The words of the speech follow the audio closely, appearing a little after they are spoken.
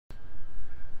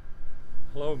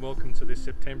Hello and welcome to this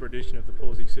September edition of the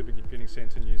Pawsey Supercomputing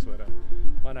Centre newsletter.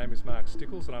 My name is Mark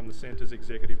Stickles and I'm the Centre's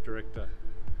Executive Director.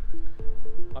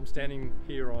 I'm standing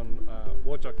here on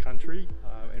WADSIH country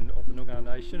of the Noongar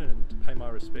Nation and to pay my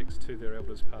respects to their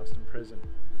elders past and present.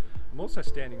 I'm also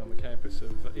standing on the campus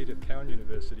of Edith Cowan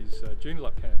University's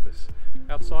Joondalup campus,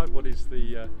 outside what is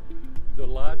the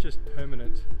largest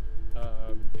permanent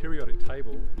periodic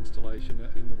table installation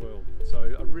in the world.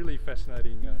 So a really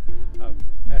fascinating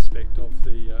aspect of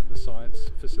the science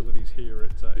facilities here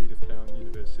at Edith Cowan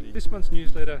University. This month's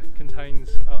newsletter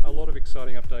contains a lot of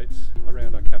exciting updates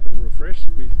around our capital refresh,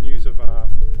 with news of our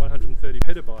 130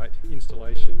 petabyte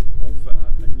installation of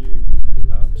a new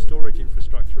storage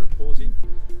infrastructure at Pawsey,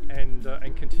 and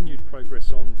continued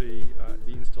progress on the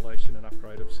installation and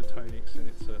upgrade of Setonix and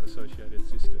its associated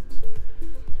systems.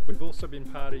 We've also been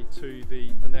party to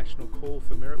the national call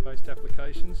for merit-based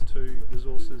applications to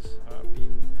resources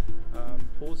in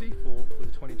Pawsey for the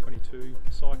 2022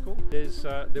 cycle.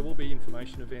 There will be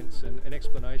information events and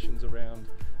explanations around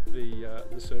the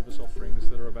service offerings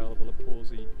that are available at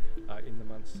Pawsey in the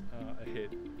months ahead.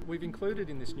 We've included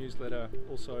in this newsletter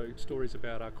also stories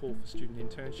about our call for student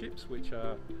internships, which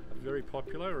are very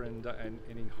popular and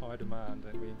in high demand,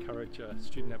 and we encourage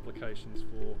student applications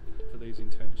for these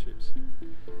internships.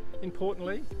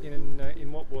 Importantly,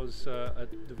 in what was a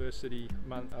diversity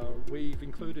month, we've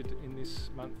included in this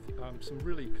month some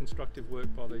really constructive work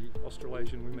by the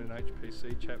Australasian Women in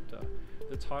HPC chapter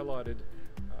that's highlighted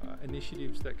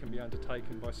initiatives that can be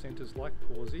undertaken by centres like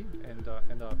Pawsey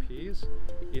and our peers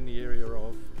in the area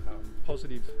of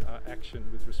positive action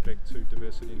with respect to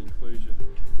diversity and inclusion.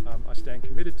 I stand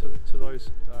committed to those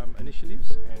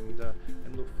initiatives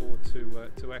and look forward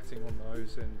to acting on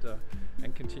those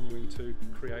and continuing to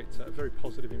create a very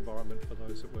positive environment for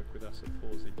those that work with us at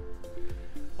Pawsey.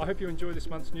 I hope you enjoy this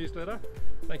month's newsletter.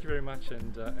 Thank you very much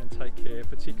and take care,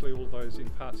 particularly all those in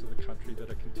parts of the country that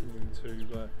are continuing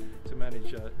to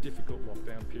manage difficult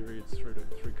lockdown periods through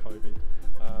COVID.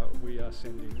 We are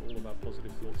sending all of our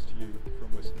positive thoughts to you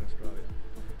from Western Australia.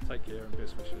 Take care and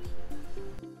best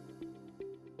wishes.